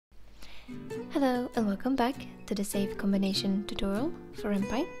Hello and welcome back to the safe combination tutorial for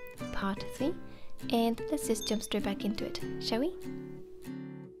Ren'Py, part 3, and let's just jump straight back into it, shall we?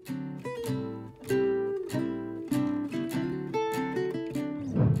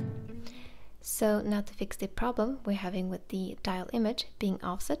 So now to fix the problem we're having with the dial image being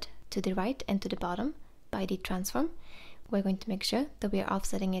offset to the right and to the bottom by the transform, we're going to make sure that we are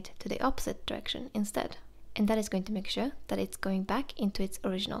offsetting it to the opposite direction instead. And that is going to make sure that it's going back into its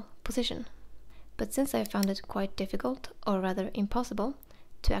original position. But since I found it quite difficult, or rather impossible,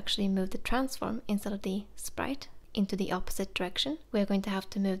 to actually move the transform instead of the sprite into the opposite direction, we're going to have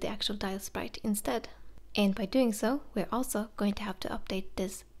to move the actual dial sprite instead. And by doing so, we're also going to have to update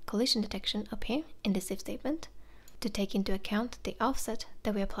this collision detection up here in this if statement to take into account the offset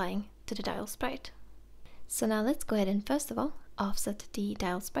that we're applying to the dial sprite. So now let's go ahead and first of all offset the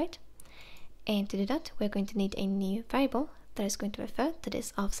dial sprite. And to do that, we're going to need a new variable that is going to refer to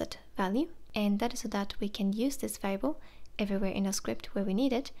this offset value. And that is so that we can use this variable everywhere in our script where we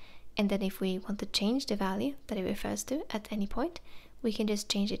need it. And then if we want to change the value that it refers to at any point, we can just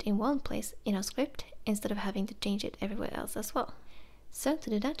change it in one place in our script instead of having to change it everywhere else as well. So to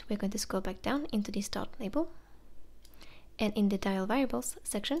do that, we're going to scroll back down into the start label. And in the dial variables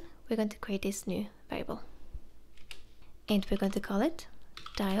section, we're going to create this new variable. And we're going to call it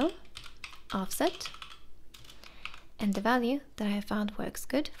dial offset. And the value that I have found works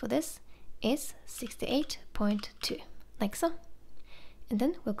good for this is 68.2, like so. And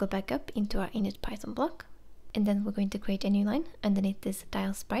then we'll go back up into our init Python block, and then we're going to create a new line underneath this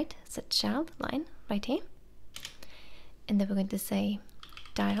dial sprite set child line right here. And then we're going to say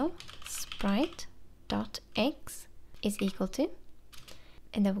dial sprite dot x is equal to,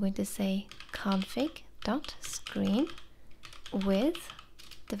 and then we're going to say config dot screen width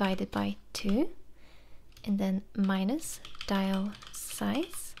divided by 2, and then minus dial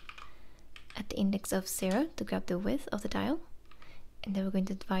size at the index of 0 to grab the width of the dial, and then we're going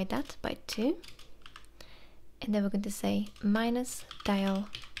to divide that by 2, and then we're going to say minus dial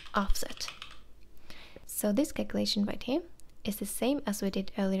offset. So this calculation right here is the same as we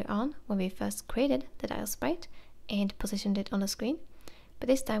did earlier on when we first created the dial sprite and positioned it on the screen, but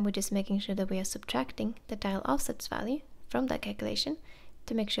this time we're just making sure that we are subtracting the dial offset's value from that calculation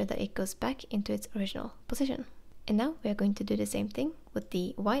to make sure that it goes back into its original position. And now we are going to do the same thing with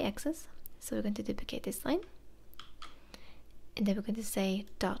the y-axis. So we're going to duplicate this line, and then we're going to say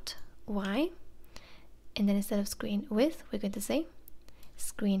dot y, and then instead of screen width, we're going to say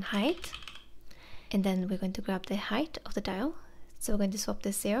screen height, and then we're going to grab the height of the dial. So we're going to swap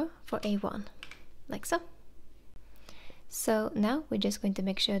the 0 for a 1, like so. So now we're just going to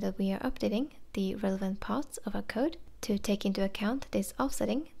make sure that we are updating the relevant parts of our code to take into account this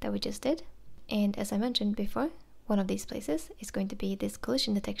offsetting that we just did. And as I mentioned before, one of these places is going to be this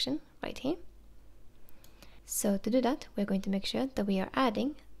collision detection right here. So to do that, we're going to make sure that we are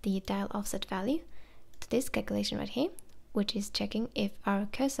adding the dial offset value to this calculation right here, which is checking if our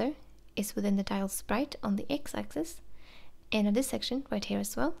cursor is within the dial sprite on the x-axis, and on this section right here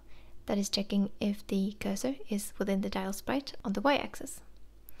as well, that is checking if the cursor is within the dial sprite on the y-axis.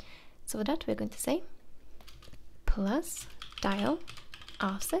 So for that, we're going to say plus dial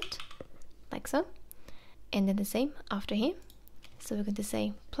offset, like so. And then the same after here. So we're going to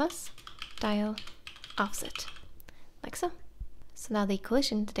say plus dial offset, like so. So now the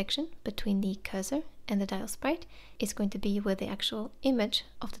collision detection between the cursor and the dial sprite is going to be where the actual image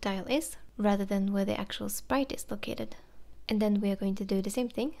of the dial is, rather than where the actual sprite is located. And then we are going to do the same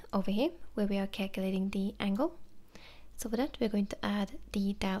thing over here, where we are calculating the angle. So for that, we're going to add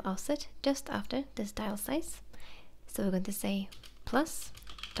the dial offset just after this dial size. So we're going to say plus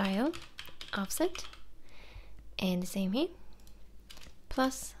dial offset, and the same here,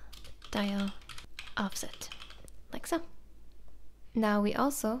 plus dial offset, like so. Now we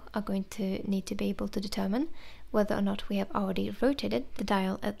also are going to need to be able to determine whether or not we have already rotated the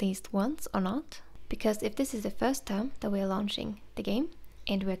dial at least once or not, because if this is the first time that we are launching the game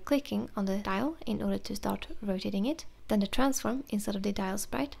and we're clicking on the dial in order to start rotating it, then the transform instead of the dial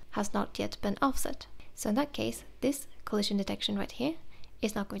sprite has not yet been offset. So in that case, this collision detection right here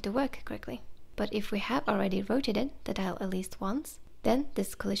is not going to work correctly. But if we have already rotated the dial at least once, then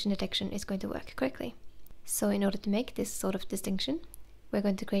this collision detection is going to work correctly. So in order to make this sort of distinction, we're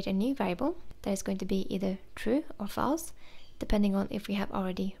going to create a new variable that is going to be either true or false, depending on if we have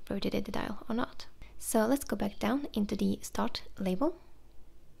already rotated the dial or not. So let's go back down into the start label.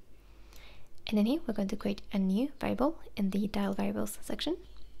 And then here we're going to create a new variable in the dial variables section.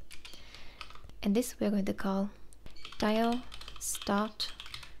 And this we're going to call dial start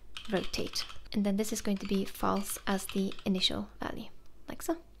rotate. And then this is going to be false as the initial value, like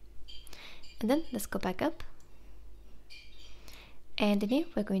so. And then let's go back up. And in here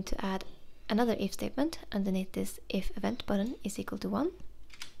we're going to add another if statement underneath this if event button is equal to 1.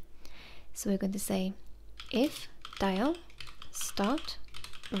 So we're going to say if dial start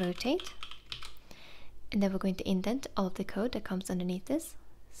rotate, and then we're going to indent all of the code that comes underneath this.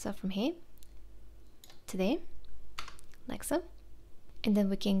 So from here to there, like so. And then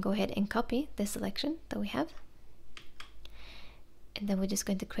we can go ahead and copy the selection that we have. And then we're just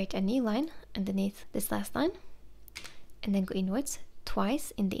going to create a new line underneath this last line, and then go inwards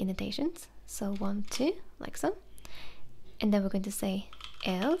twice in the indentations. So 1, 2, like so. And then we're going to say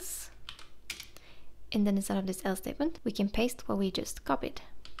else. And then instead of this else statement, we can paste what we just copied,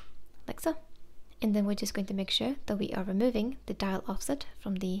 like so. And then we're just going to make sure that we are removing the dial offset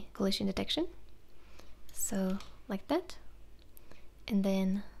from the collision detection. So like that. And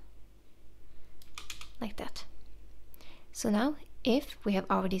then like that. So now if we have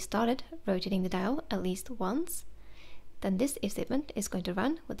already started rotating the dial at least once, then this if statement is going to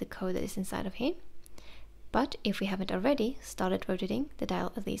run with the code that is inside of here. But if we haven't already started rotating the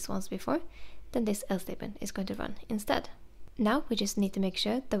dial at least once before, then this else statement is going to run instead. Now we just need to make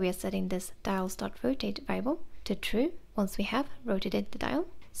sure that we are setting this dial start rotate variable to true once we have rotated the dial.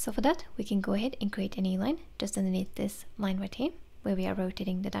 So for that we can go ahead and create a new line just underneath this line right here where we are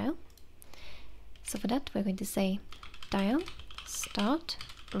rotating the dial. So for that we're going to say dial start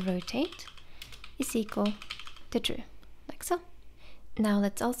rotate is equal to true, like so. Now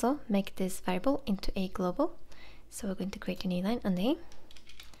let's also make this variable into a global. So we're going to create a new line under here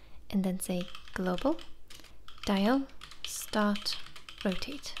and then say global dial start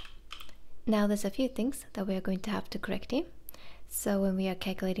rotate. Now there's a few things that we are going to have to correct here. So when we are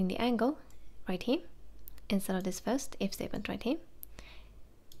calculating the angle right here, instead of this first if statement right here,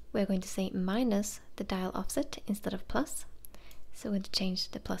 we're going to say minus the dial offset instead of plus. So we're going to change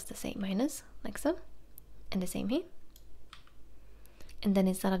the plus to say minus, like so, and the same here. And then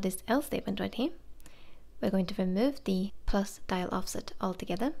instead of this else statement right here, we're going to remove the plus dial offset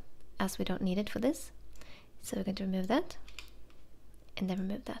altogether, as we don't need it for this. So we're going to remove that, and then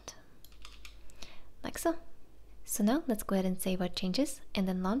remove that, like so. So now let's go ahead and save our changes, and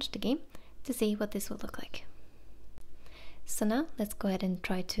then launch the game to see what this will look like. So now let's go ahead and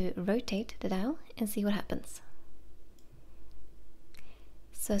try to rotate the dial and see what happens.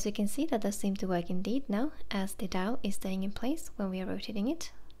 So as you can see, that does seem to work indeed now, as the dial is staying in place when we are rotating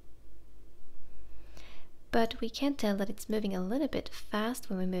it. But we can tell that it's moving a little bit fast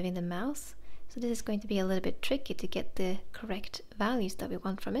when we're moving the mouse. So this is going to be a little bit tricky to get the correct values that we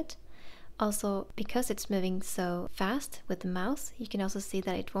want from it. Also, because it's moving so fast with the mouse, you can also see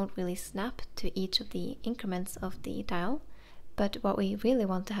that it won't really snap to each of the increments of the dial. But what we really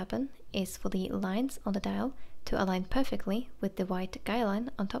want to happen is for the lines on the dial to align perfectly with the white guideline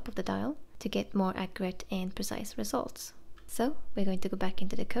on top of the dial to get more accurate and precise results. So we're going to go back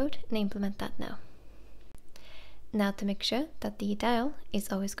into the code and implement that now. Now to make sure that the dial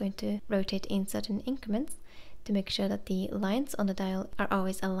is always going to rotate in certain increments, to make sure that the lines on the dial are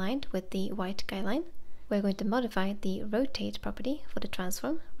always aligned with the white guideline, we're going to modify the rotate property for the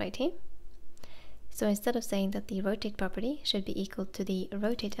transform right here. So instead of saying that the rotate property should be equal to the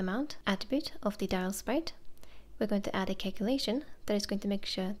rotate amount attribute of the dial sprite, we're going to add a calculation that is going to make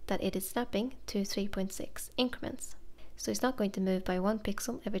sure that it is snapping to 3.6 increments. So it's not going to move by 1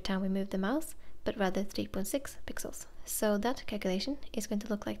 pixel every time we move the mouse, but rather 3.6 pixels. So that calculation is going to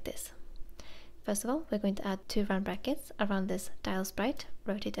look like this. First of all, we're going to add 2 round brackets around this dial sprite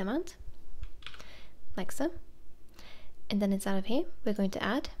rotate amount, like so. And then inside of here, we're going to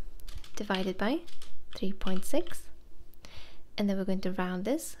add divided by 3.6, and then we're going to round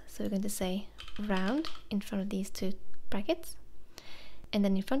this. So we're going to say round in front of these 2 brackets, and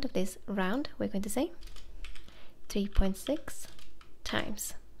then in front of this round, we're going to say 3.6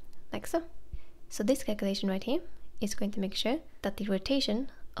 times, like so. So this calculation right here is going to make sure that the rotation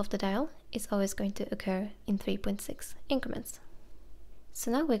of the dial is always going to occur in 3.6 increments.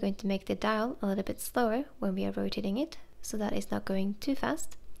 So now we're going to make the dial a little bit slower when we are rotating it, so that it's not going too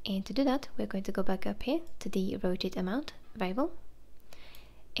fast. And to do that, we're going to go back up here to the rotate amount variable.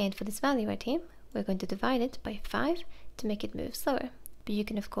 And for this value right here, we're going to divide it by 5 to make it move slower. But you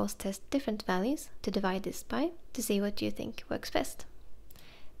can of course test different values to divide this by to see what you think works best.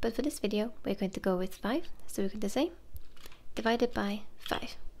 But for this video, we're going to go with 5, so we're going to say divided by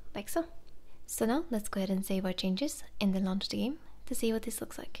 5, like so. So now let's go ahead and save our changes and then launch the game to see what this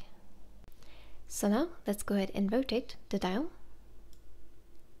looks like. So now let's go ahead and rotate the dial.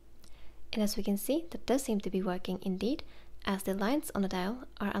 And as we can see, that does seem to be working indeed, as the lines on the dial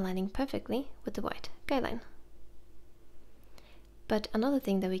are aligning perfectly with the white guideline. But another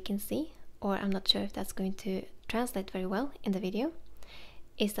thing that we can see or I'm not sure if that's going to translate very well in the video,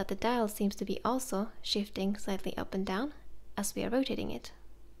 is that the dial seems to be also shifting slightly up and down as we are rotating it.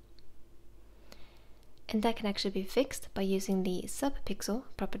 And that can actually be fixed by using the Subpixel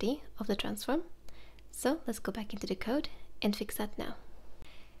property of the transform. So let's go back into the code and fix that now.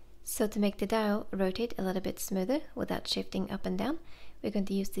 So to make the dial rotate a little bit smoother without shifting up and down, we're going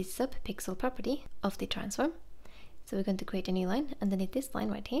to use the Subpixel property of the transform. So we're going to create a new line underneath this line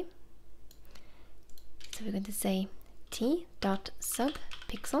right here. So we're going to say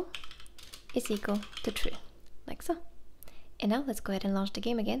t.subpixel is equal to true, like so. And now let's go ahead and launch the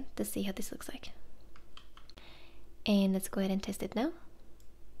game again to see how this looks like. And let's go ahead and test it now.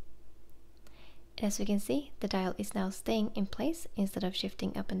 And as we can see, the dial is now staying in place instead of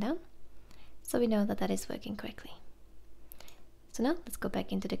shifting up and down. So we know that that is working correctly. So now let's go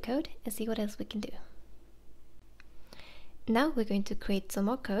back into the code and see what else we can do. Now we're going to create some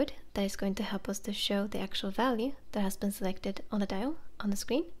more code that is going to help us to show the actual value that has been selected on the dial on the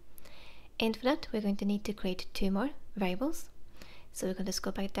screen. And for that, we're going to need to create two more variables. So we're going to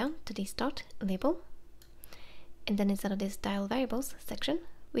scroll back down to the start label. And then instead of this dial variables section,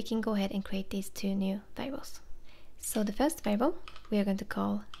 we can go ahead and create these two new variables. So the first variable we are going to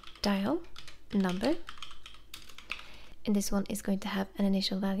call dial number. And this one is going to have an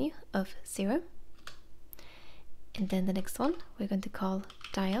initial value of 0. And then the next one we're going to call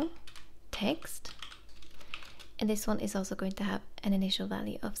dial text, and this one is also going to have an initial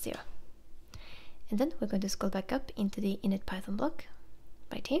value of 0. And then we're going to scroll back up into the init Python block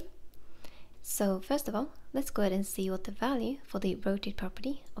right here. So first of all, let's go ahead and see what the value for the rotate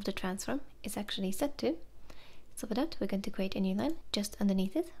property of the transform is actually set to. So for that, we're going to create a new line just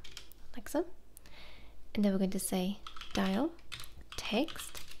underneath it, like so. And then we're going to say dial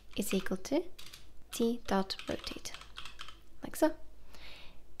text is equal to t.rotate, like so.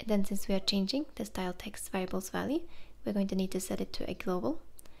 And then since we are changing the style text variable's value, we're going to need to set it to a global.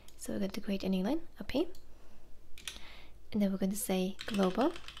 So we're going to create a new line up here. And then we're going to say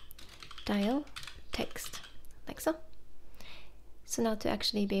global dial text, like so. So now to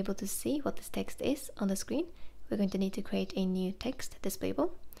actually be able to see what this text is on the screen, we're going to need to create a new text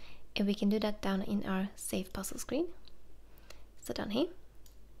displayable. And we can do that down in our save puzzle screen. So down here.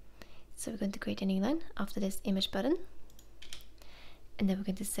 So we're going to create a new line after this image button. And then we're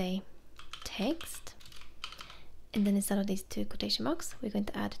going to say text. And then instead of these two quotation marks, we're going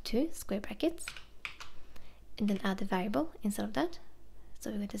to add two square brackets. And then add the variable instead of that. So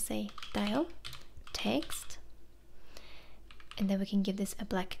we're going to say dial text. And then we can give this a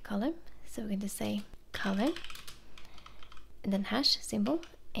black color. So we're going to say color. And then hash symbol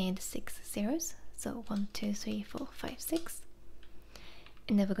and 6 zeros. So 1, 2, 3, 4, 5, 6.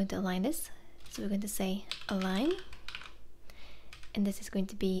 And then we're going to align this. So we're going to say align. And this is going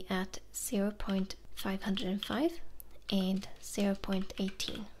to be at 0.505 and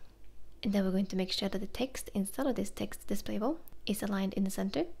 0.18. And then we're going to make sure that the text inside of this text displayable is aligned in the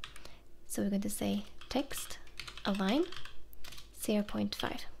center. So we're going to say text align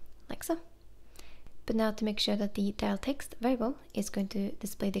 0.5, like so. But now to make sure that the dial text variable is going to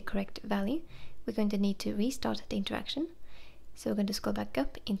display the correct value, we're going to need to restart the interaction. So we're going to scroll back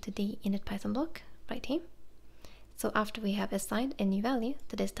up into the init Python block right here. So after we have assigned a new value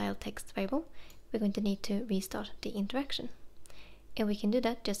to this dial text variable, we're going to need to restart the interaction. And we can do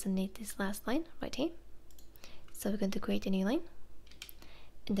that just underneath this last line right here. So we're going to create a new line.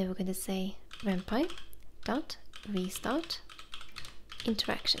 And then we're going to say renpy dot restart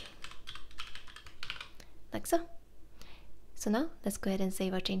interaction, like so. So now let's go ahead and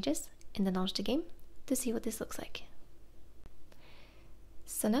save our changes and then launch the game to see what this looks like.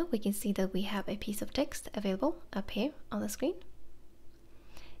 So now we can see that we have a piece of text available up here on the screen.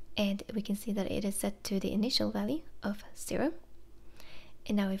 And we can see that it is set to the initial value of 0.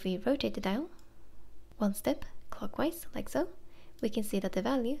 And now if we rotate the dial one step clockwise, like so, we can see that the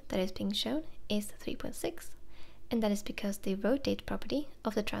value that is being shown is 3.6. And that is because the rotate property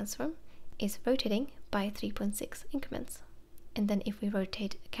of the transform is rotating by 3.6 increments. And then if we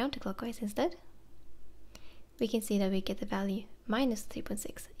rotate counterclockwise instead, we can see that we get the value minus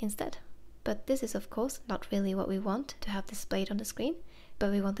 3.6 instead. But this is of course not really what we want to have displayed on the screen,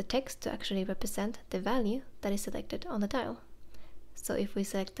 but we want the text to actually represent the value that is selected on the dial. So if we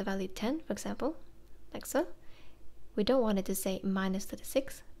select the value 10, for example, like so, we don't want it to say minus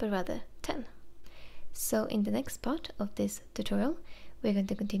 36, but rather 10. So in the next part of this tutorial, we're going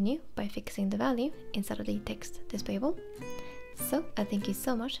to continue by fixing the value inside of the text displayable. So I thank you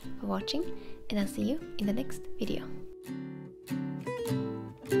so much for watching, and I'll see you in the next video.